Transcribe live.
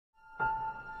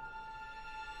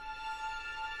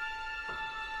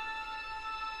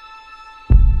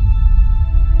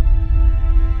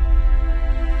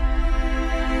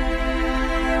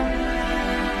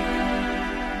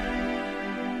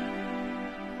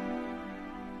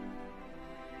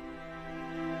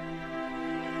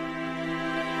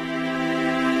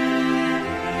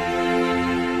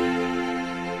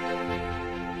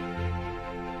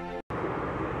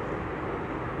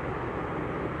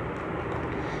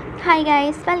Hi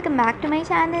guys, welcome back to my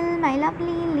channel, my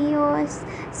lovely Leos.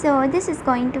 So this is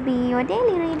going to be your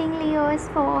daily reading, Leos,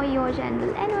 for your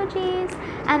general energies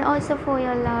and also for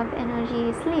your love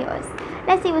energies, Leos.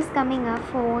 Let's see what's coming up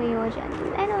for your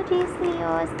general energies,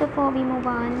 Leos, before we move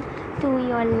on to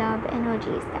your love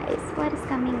energies, guys. What is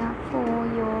coming up for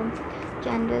your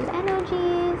general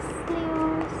energies,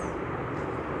 Leos?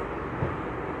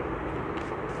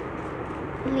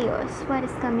 Leos, what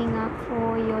is coming up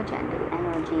for your general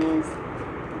energies,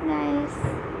 guys?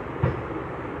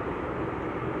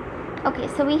 Okay,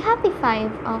 so we have the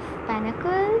Five of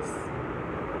Pentacles,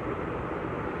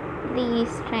 the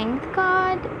Strength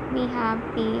card, we have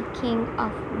the King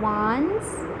of Wands,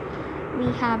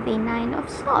 we have the Nine of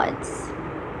Swords.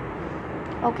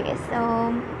 Okay,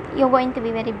 so you're going to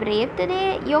be very brave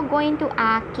today. You're going to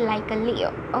act like a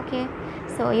Leo. Okay,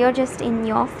 so you're just in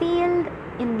your field,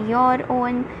 in your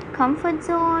own comfort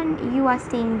zone. You are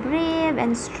staying brave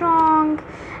and strong.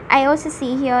 I also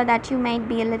see here that you might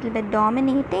be a little bit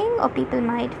dominating, or people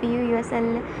might view you as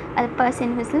a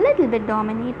person who's a little bit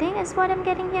dominating, is what I'm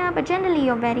getting here. But generally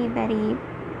you're very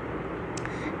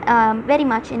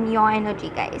much in your energy,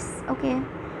 guys. Okay,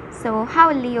 so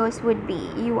how Leos would be,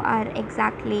 you are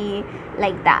exactly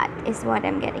like that, is what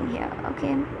I'm getting here.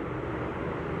 Okay,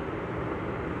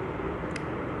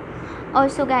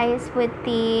 also guys, with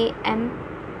the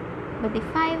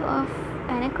Five of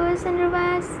Pentacles in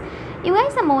reverse, you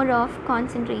guys are more of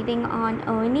concentrating on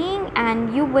earning,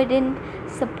 and you wouldn't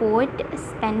support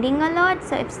spending a lot.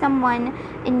 So if someone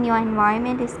in your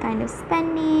environment is kind of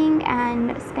spending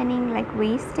like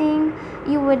wasting,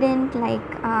 you wouldn't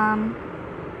like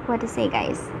what to say,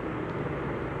 guys,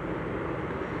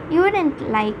 you wouldn't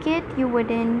like it, you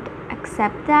wouldn't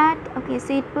accept that. Okay,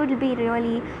 so it would be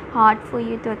really hard for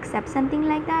you to accept something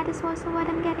like that, is also what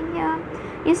I'm getting here.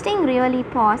 You're staying really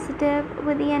positive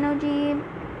with the energy.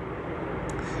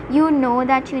 You know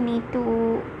that you need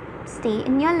to stay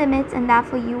in your limits, and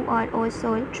therefore you are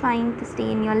also trying to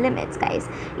stay in your limits, guys.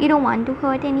 You don't want to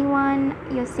hurt anyone,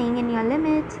 you're staying in your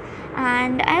limits.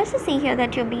 And I also see here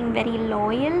that you're being very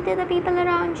loyal to the people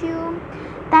around you.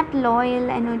 That loyal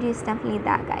energy is definitely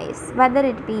that, guys. Whether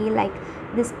it be like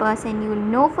this person you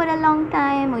know for a long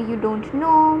time or you don't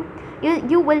know,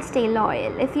 you will stay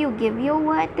loyal. If you give your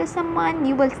word to someone,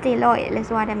 you will stay loyal, is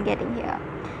what I'm getting here.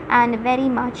 And very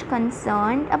much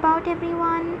concerned about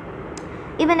everyone,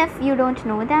 even if you don't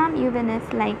know them, even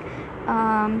if like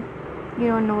you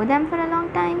don't know them for a long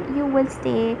time, you will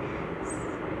stay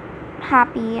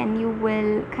happy and you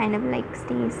will kind of like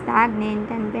stay stagnant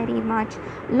and very much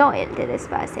loyal to this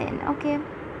person. Okay,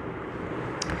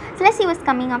 so let's see what's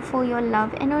coming up for your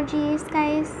love energies,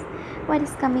 guys. What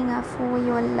is coming up for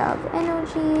your love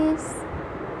energies?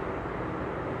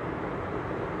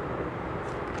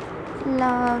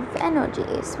 Love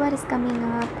energies, what is coming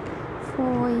up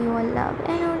for your love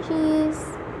energies?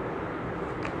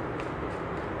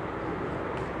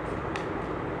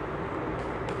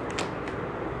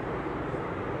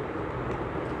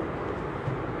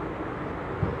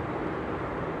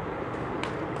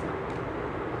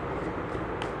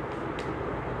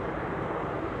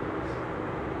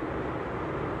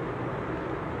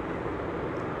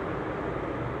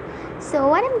 So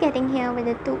what I'm getting here with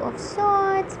the Two of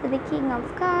Swords, with the King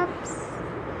of Cups,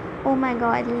 oh my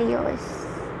god, Leos,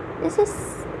 this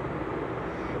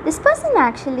person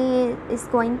actually is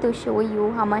going to show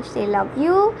you how much they love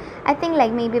you. I think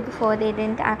like maybe before they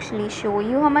didn't actually show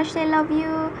you how much they love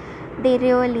you. They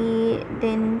really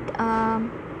didn't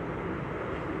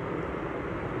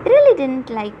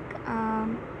like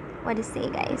what to say,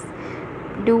 guys,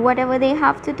 do whatever they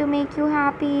have to make you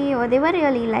happy, or they were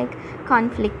really like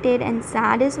conflicted and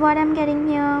sad, is what I'm getting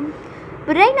here.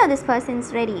 But right now this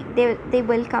person's ready. They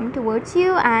will come towards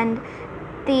you and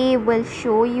they will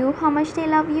show you how much they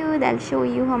love you. They'll show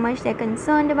you how much they're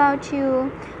concerned about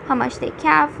you, how much they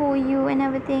care for you and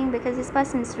everything, because this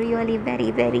person's really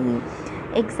very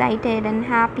excited and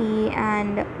happy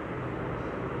and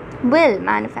will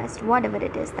manifest whatever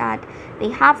it is that they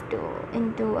have to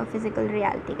into a physical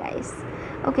reality, guys.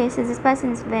 Okay, so this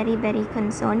person is very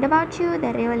concerned about you.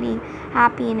 They're really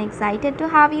happy and excited to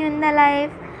have you in their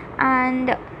life.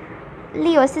 And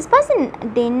Leos, this person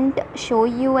didn't show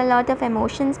you a lot of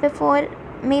emotions before,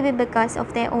 maybe because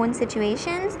of their own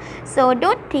situations. So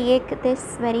don't take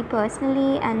this very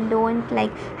personally, and don't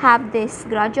like have this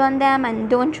grudge on them, and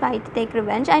don't try to take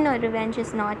revenge. I know revenge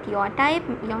is not your type,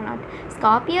 you're not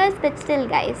Scorpios, but still,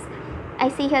 guys, I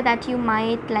see here that you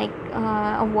might like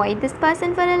avoid this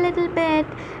person for a little bit,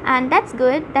 and that's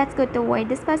good to avoid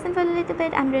this person for a little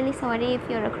bit. I'm really sorry if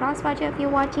you're a cross watcher, if you're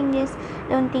watching this,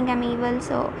 don't think I'm evil.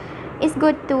 So it's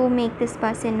good to make this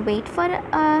person wait for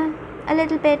a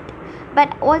little bit.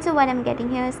 But also what I'm getting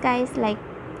here is, guys, like,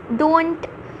 don't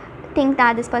think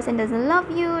that this person doesn't love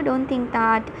you, don't think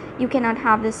that you cannot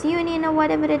have this union or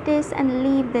whatever it is, and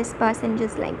leave this person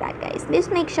just like that, guys.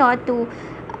 Just make sure to,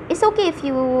 it's okay if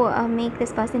you make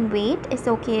this person wait, it's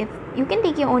okay if you can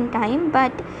take your own time,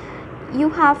 but you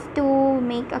have to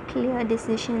make a clear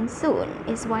decision soon,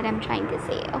 is what I'm trying to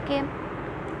say. Okay,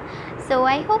 so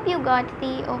I hope you got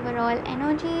the overall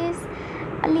energies.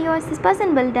 Leos, this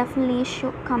person will definitely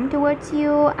come towards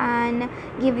you and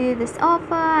give you this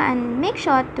offer, and make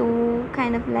sure to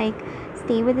kind of like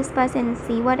stay with this person and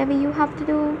see whatever you have to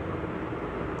do.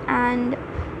 And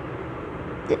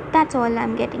that's all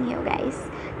I'm getting here, guys.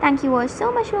 Thank you all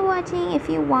so much for watching. If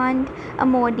you want a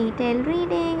more detailed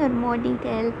reading or more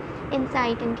detailed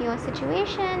insight into your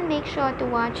situation, make sure to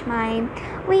watch my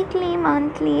weekly,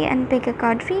 monthly and pick a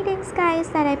card readings, guys,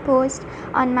 that I post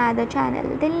on my other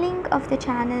channel. The link of the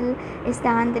channel is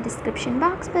down in the description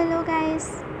box below,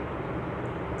 guys.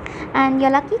 And your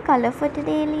lucky color for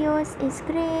today, Leos, is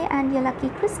gray, and your lucky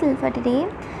crystal for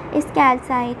today is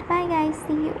calcite. Bye, guys.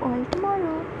 See you all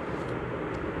tomorrow.